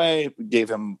passed away, gave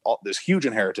him this huge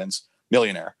inheritance,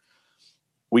 millionaire.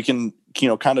 We can,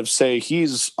 kind of say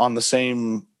he's on the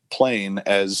same plane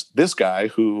as this guy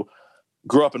who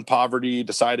grew up in poverty,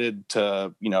 decided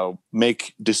to,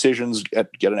 make decisions,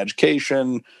 get an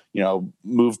education,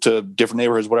 move to different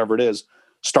neighborhoods, whatever it is,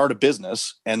 start a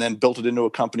business, and then built it into a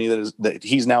company that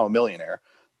he's now a millionaire.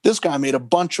 This guy made a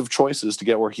bunch of choices to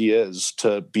get where he is,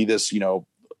 to be this,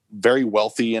 very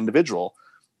wealthy individual.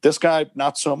 This guy,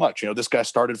 not so much. This guy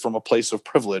started from a place of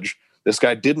privilege. This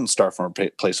guy didn't start from a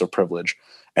place of privilege.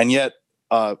 And yet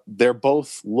they're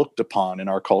both looked upon in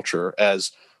our culture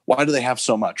as, why do they have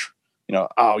so much?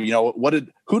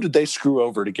 Who did they screw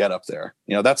over to get up there?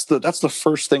 That's the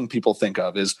first thing people think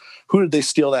of is, who did they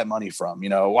steal that money from?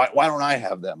 Why don't I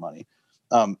have that money?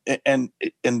 And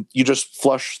you just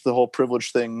flush the whole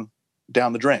privilege thing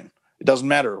down the drain. It doesn't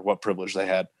matter what privilege they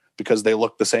had, because they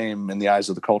look the same in the eyes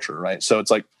of the culture, right? So it's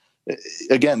like,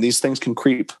 again, these things can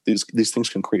creep. These things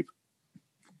can creep.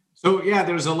 So yeah,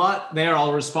 there's a lot there.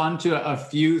 I'll respond to a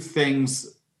few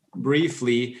things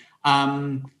briefly.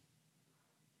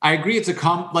 I agree. It's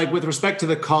with respect to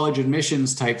the college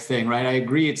admissions type thing, right? I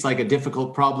agree. It's like a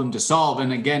difficult problem to solve.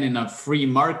 And again, in a free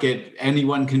market,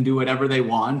 anyone can do whatever they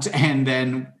want. And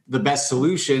then the best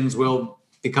solutions will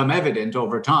become evident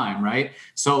over time, right?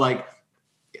 So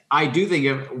I do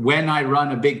think when I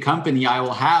run a big company, I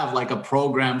will have a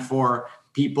program for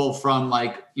people from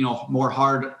more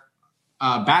hard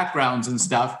backgrounds and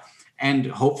stuff. And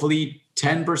hopefully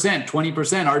 10%,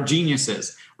 20% are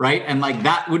geniuses, right? And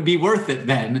that would be worth it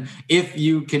then, if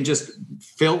you can just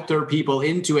filter people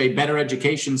into a better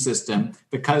education system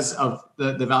because of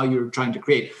the value you're trying to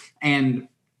create. And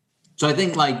so I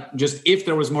think just if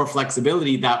there was more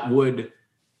flexibility, that would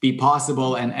be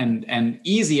possible and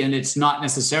easy. And it's not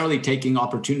necessarily taking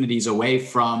opportunities away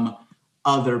from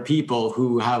other people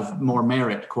who have more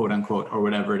merit, quote unquote, or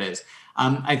whatever it is.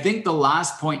 I think the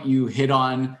last point you hit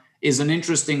on is an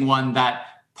interesting one, that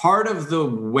part of the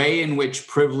way in which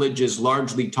privilege is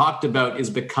largely talked about is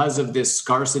because of this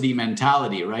scarcity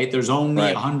mentality, right? There's only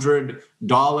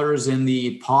 $100 in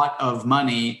the pot of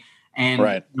money,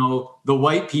 and the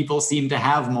white people seem to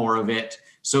have more of it.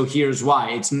 So here's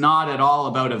why. It's not at all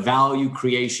about a value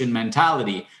creation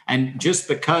mentality. And just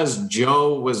because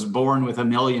Joe was born with $1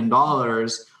 million,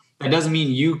 that doesn't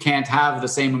mean you can't have the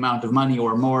same amount of money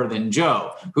or more than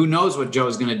Joe. Who knows what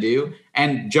Joe's going to do?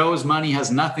 And Joe's money has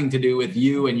nothing to do with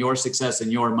you and your success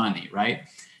and your money, right?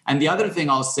 And the other thing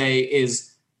I'll say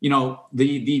is,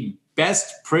 the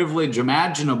best privilege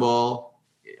imaginable,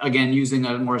 again, using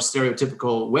a more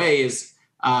stereotypical way, is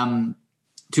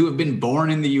to have been born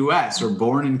in the US or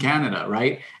born in Canada,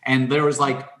 right? And there was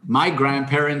my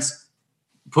grandparents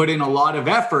put in a lot of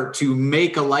effort to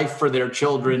make a life for their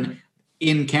children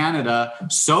in Canada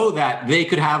so that they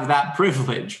could have that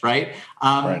privilege, right?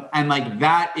 And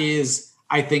that is,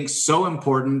 I think, so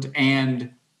important.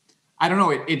 And I don't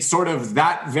know, it's sort of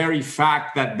that very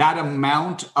fact that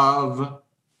amount of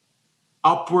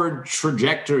upward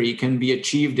trajectory can be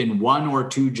achieved in 1 or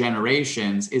 2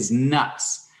 generations is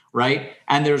nuts, right?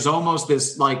 And there's almost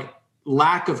this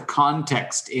lack of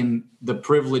context in the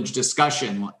privilege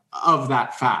discussion of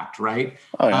that fact, right?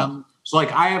 Oh, yeah. So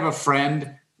I have a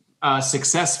friend, a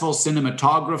successful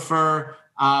cinematographer,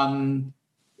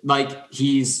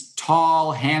 he's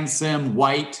tall, handsome,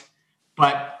 white,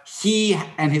 but he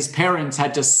and his parents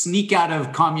had to sneak out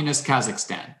of communist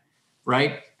Kazakhstan,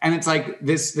 right? And it's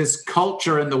this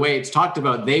culture and the way it's talked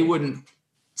about, they wouldn't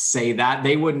say that,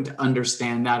 they wouldn't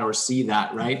understand that or see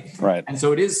that, right? Right. And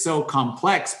so it is so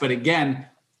complex. But again,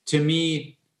 to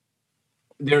me,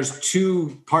 there's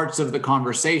 2 parts of the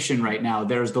conversation right now.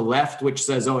 There's the left, which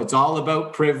says, oh, it's all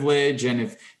about privilege. And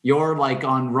if you're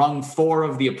on rung 4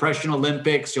 of the oppression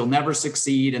Olympics, you'll never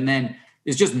succeed. And then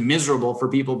it's just miserable for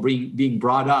people being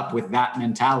brought up with that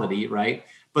mentality, right?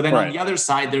 But then on the other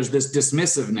side, there's this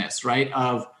dismissiveness, right?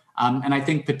 And I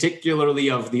think particularly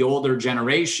of the older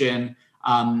generation,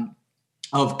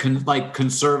 of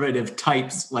conservative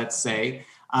types, let's say,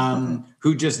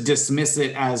 who just dismiss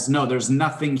it as, no, there's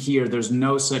nothing here, there's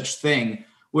no such thing,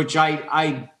 which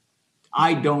I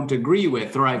don't agree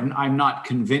with, or I'm not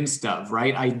convinced of,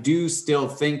 right? I do still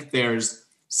think there's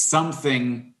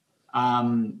something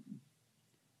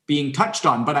being touched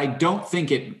on, but I don't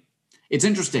think it's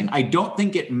interesting. I don't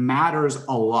think it matters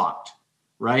a lot,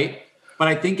 right? But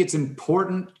I think it's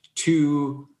important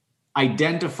to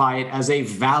identify it as a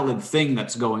valid thing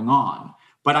that's going on.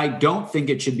 But I don't think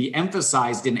it should be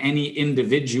emphasized in any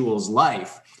individual's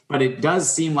life. But it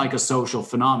does seem like a social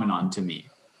phenomenon to me.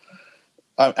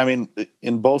 I mean,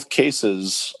 in both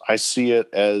cases, I see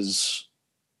it as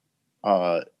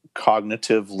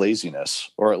cognitive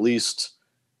laziness, or at least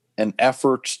an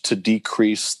effort to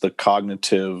decrease the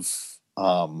cognitive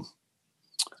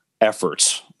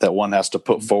efforts that one has to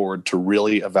put forward to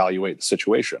really evaluate the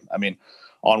situation. I mean,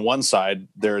 on one side,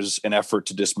 there's an effort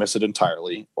to dismiss it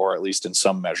entirely, or at least in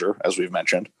some measure, as we've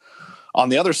mentioned. On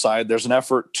the other side, there's an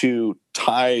effort to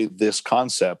tie this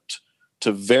concept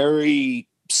to very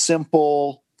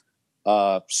simple,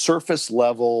 surface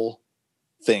level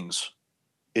things.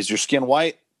 Is your skin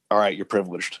white? All right, you're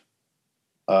privileged.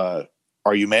 Are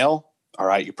you male? All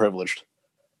right, you're privileged.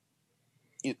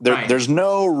 There's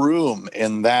no room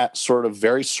in that sort of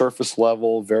very surface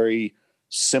level, very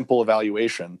simple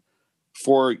evaluation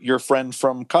for your friend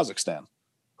from Kazakhstan,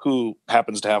 who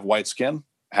happens to have white skin,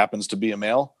 happens to be a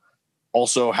male,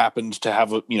 also happens to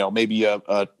have maybe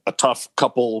a tough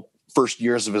couple first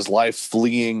years of his life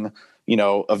fleeing,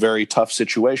 a very tough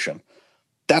situation.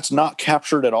 That's not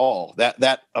captured at all.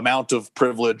 That amount of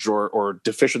privilege or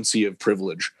deficiency of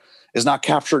privilege is not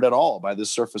captured at all by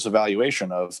this surface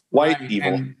evaluation of white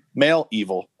evil, male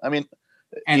evil. I mean,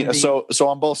 so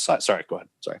on both sides. Sorry, go ahead.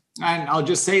 Sorry. And I'll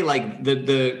just say,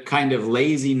 the kind of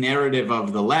lazy narrative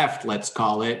of the left, let's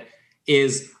call it,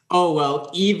 is, oh, well,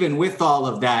 even with all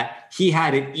of that, he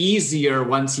had it easier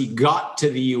once he got to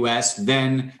the US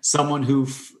than someone who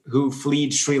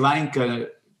fled Sri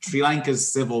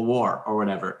Lanka's civil war or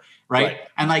whatever, right?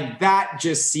 And that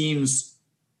just seems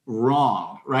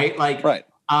wrong, right?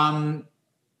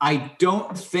 I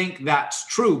don't think that's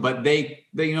true, but they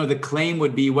the claim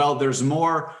would be, well, there's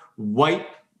more white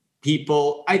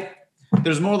people.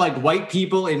 There's more white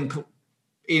people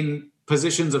in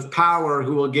positions of power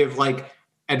who will give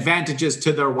advantages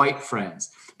to their white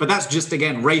friends. But that's just,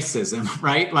 again, racism,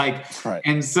 right?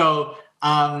 And so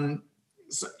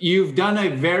you've done a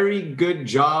very good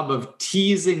job of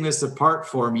teasing this apart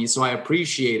for me. So I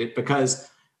appreciate it, because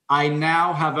I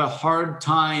now have a hard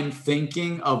time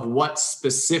thinking of what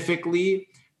specifically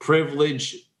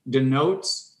privilege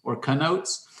denotes or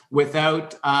connotes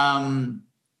without having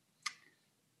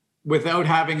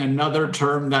another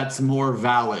term that's more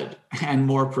valid and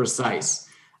more precise.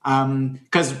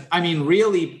 Because I mean,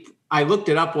 really, I looked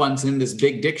it up once in this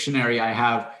big dictionary I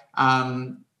have,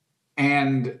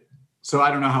 and so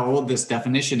I don't know how old this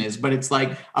definition is, but it's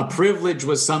like a privilege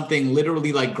was something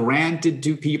literally like granted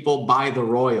to people by the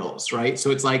royals, right? So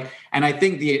it's like, and I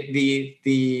think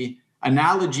the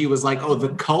analogy was like, oh,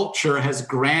 the culture has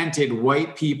granted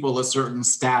white people a certain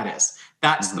status.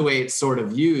 That's the way it's sort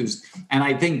of used. And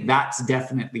I think that's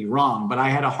definitely wrong. But I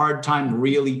had a hard time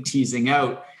really teasing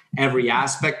out every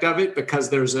aspect of it because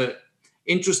there's a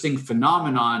interesting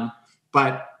phenomenon.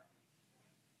 But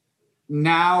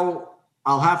now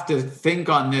I'll have to think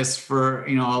on this for,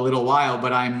 a little while,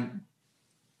 but I'm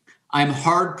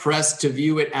hard pressed to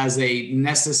view it as a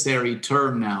necessary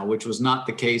term now, which was not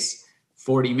the case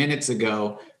 40 minutes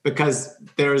ago, because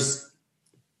there's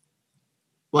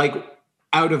like,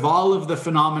 out of all of the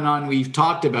phenomenon we've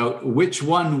talked about, which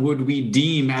one would we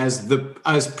deem as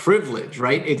privilege,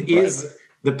 right? It is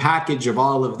the package of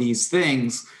all of these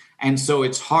things. And so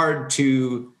it's hard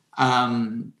to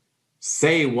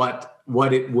say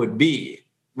what it would be,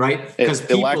 right? Because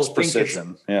it lacks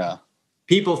precision. Yeah.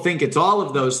 People think it's all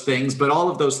of those things, but all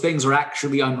of those things are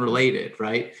actually unrelated,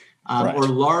 right? Or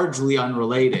largely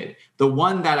unrelated. The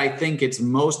one that I think it's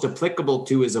most applicable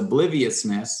to is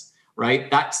obliviousness,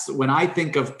 right? That's when I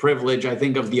think of privilege, I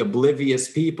think of the oblivious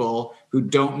people who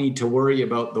don't need to worry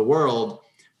about the world,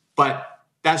 but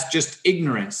that's just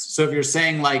ignorance. So if you're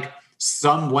saying like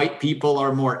some white people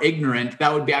are more ignorant,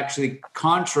 that would be actually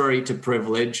contrary to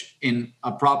privilege in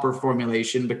a proper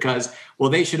formulation, because, well,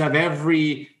 they should have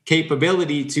every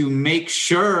capability to make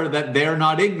sure that they're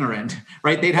not ignorant,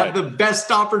 right? They'd have the best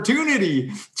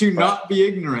opportunity to not be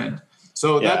ignorant.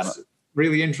 So that's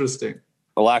really interesting.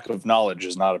 A lack of knowledge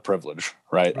is not a privilege,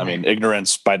 right? I mean,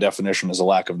 ignorance by definition is a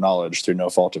lack of knowledge through no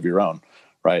fault of your own,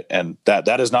 right? And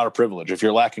that is not a privilege. If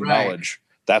you're lacking knowledge,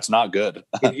 that's not good.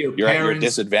 You're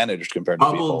disadvantaged compared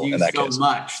to people in that case. So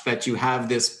much that you have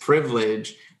this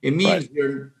privilege, it means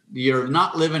you're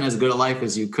not living as good a life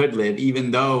as you could live,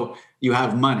 even though you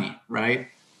have money, right?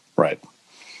 Right.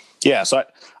 Yeah. So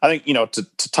I think,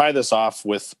 to tie this off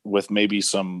with maybe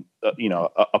some,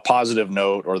 a positive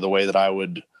note, or the way that I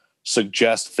would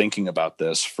suggest thinking about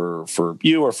this for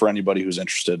you or for anybody who's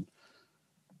interested,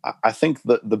 I think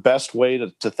the best way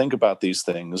to think about these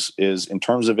things is in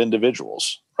terms of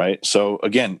individuals, right? So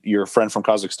again, your friend from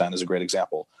Kazakhstan is a great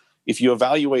example. If you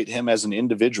evaluate him as an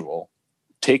individual,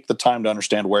 take the time to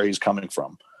understand where he's coming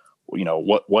from,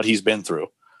 what he's been through.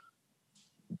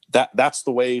 That's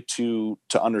the way to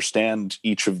understand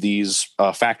each of these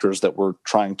factors that we're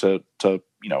trying to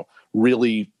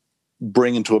really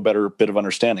bring into a better bit of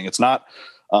understanding. It's not,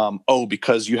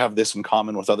 because you have this in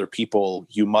common with other people,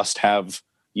 you must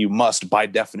by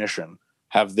definition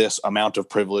have this amount of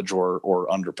privilege or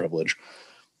underprivilege.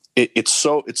 It's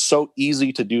so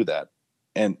easy to do that.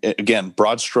 And again,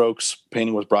 broad strokes,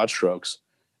 painting with broad strokes,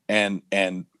 and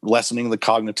lessening the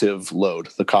cognitive load,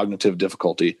 the cognitive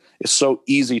difficulty. It's so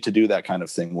easy to do that kind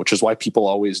of thing, which is why people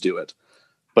always do it.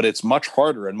 But it's much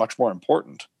harder and much more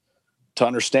important to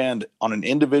understand on an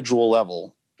individual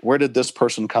level, where did this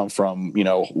person come from?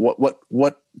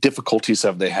 What difficulties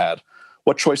have they had?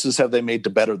 What choices have they made to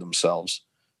better themselves?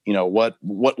 What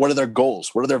are their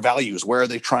goals? What are their values? Where are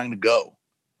they trying to go?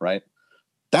 Right?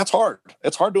 That's hard.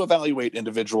 It's hard to evaluate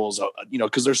individuals,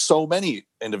 because there's so many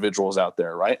individuals out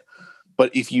there, right?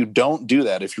 But if you don't do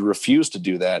that, if you refuse to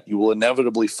do that, you will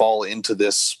inevitably fall into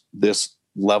this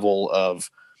level of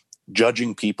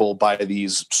judging people by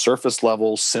these surface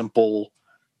level, simple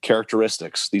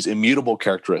characteristics, these immutable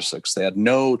characteristics. They had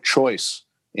no choice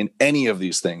in any of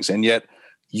these things. And yet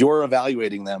you're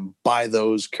evaluating them by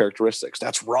those characteristics.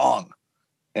 That's wrong.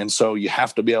 And so you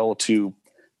have to be able to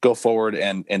go forward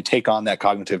and take on that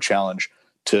cognitive challenge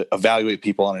to evaluate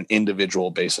people on an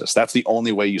individual basis. That's the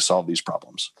only way you solve these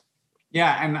problems.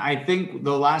 Yeah. And I think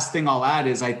the last thing I'll add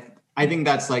is I think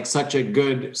that's like such a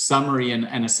good summary and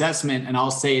assessment. And I'll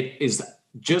say it is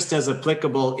just as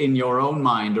applicable in your own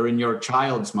mind or in your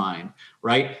child's mind,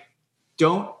 right?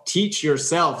 Don't teach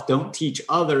yourself, don't teach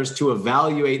others to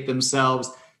evaluate themselves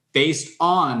based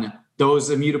on those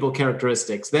immutable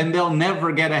characteristics. Then they'll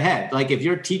never get ahead. Like if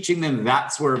you're teaching them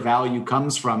that's where value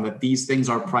comes from, that these things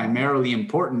are primarily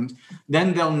important,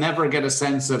 then they'll never get a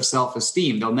sense of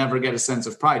self-esteem. They'll never get a sense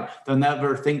of pride. They'll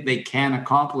never think they can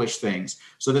accomplish things.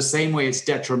 So the same way it's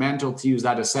detrimental to use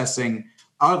that assessing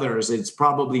others, it's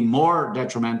probably more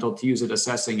detrimental to use it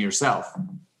assessing yourself.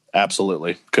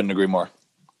 Absolutely. Couldn't agree more.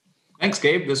 Thanks,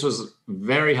 Gabe. This was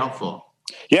very helpful.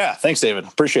 Yeah. Thanks, David.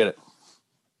 Appreciate it.